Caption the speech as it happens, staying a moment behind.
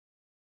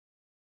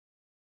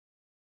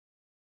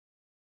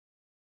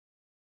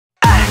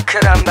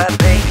caramba,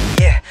 baby,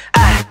 yeah.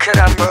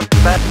 Caramba,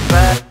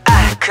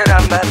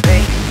 caramba,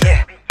 baby,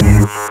 yeah.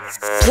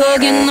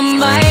 Plug in the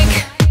mic,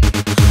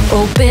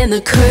 open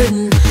the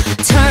curtain,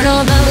 turn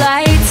on the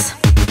lights.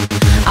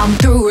 I'm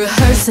through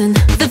rehearsing,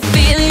 the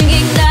feeling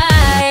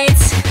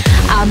ignites.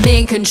 I'm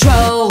in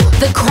control,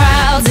 the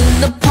crowd's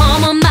in the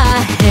palm of my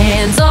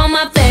hands. On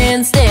my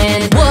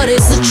bandstand, what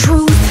is the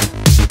truth?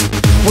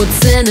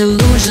 What's an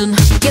illusion?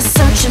 You're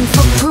searching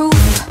for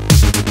proof,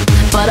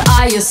 but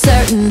are you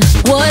certain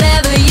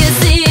whatever you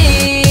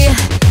see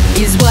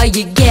is what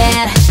you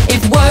get?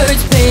 If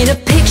words paint a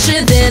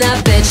picture, then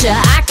I betcha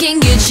I can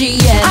get you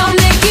yet. I'll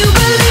make you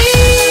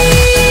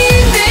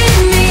believe in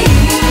me.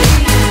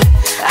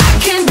 I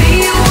can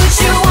be what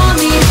you want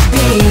me to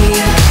be.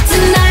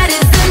 Tonight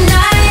is the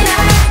night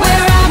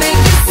where I'll make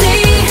you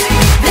see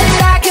that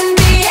I can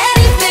be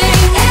anything,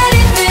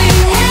 anything,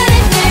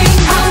 anything.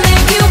 I'll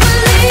make you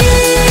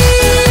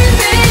believe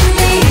in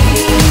me.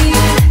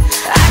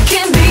 I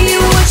can be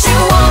what you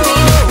want me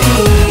to be.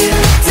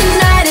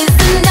 Tonight is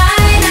the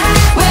night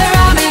where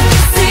I'll make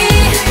you see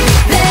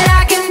that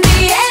I can be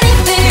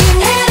anything,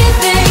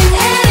 anything,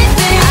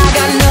 anything. I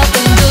got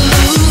nothing to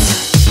lose.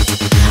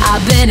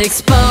 I've been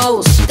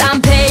exposed.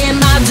 I'm paying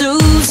my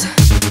dues,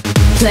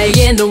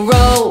 playing the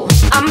role.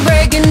 I'm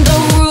breaking the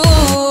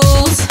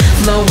rules,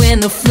 flowing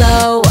the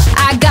flow.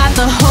 I got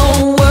the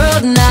whole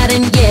world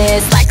nodding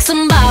yes, like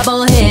some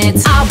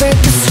bobbleheads. I'll break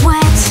the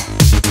sweat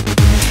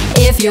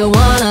if you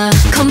wanna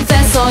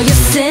confess all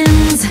your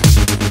sins.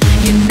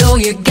 You know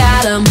you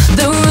got 'em.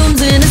 The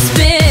room's in a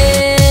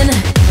spin.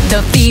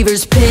 The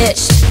fever's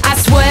pitched. I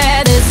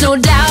swear there's no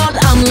doubt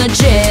I'm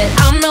legit.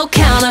 I'm no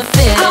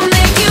counterfeit. I'll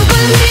make you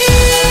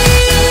believe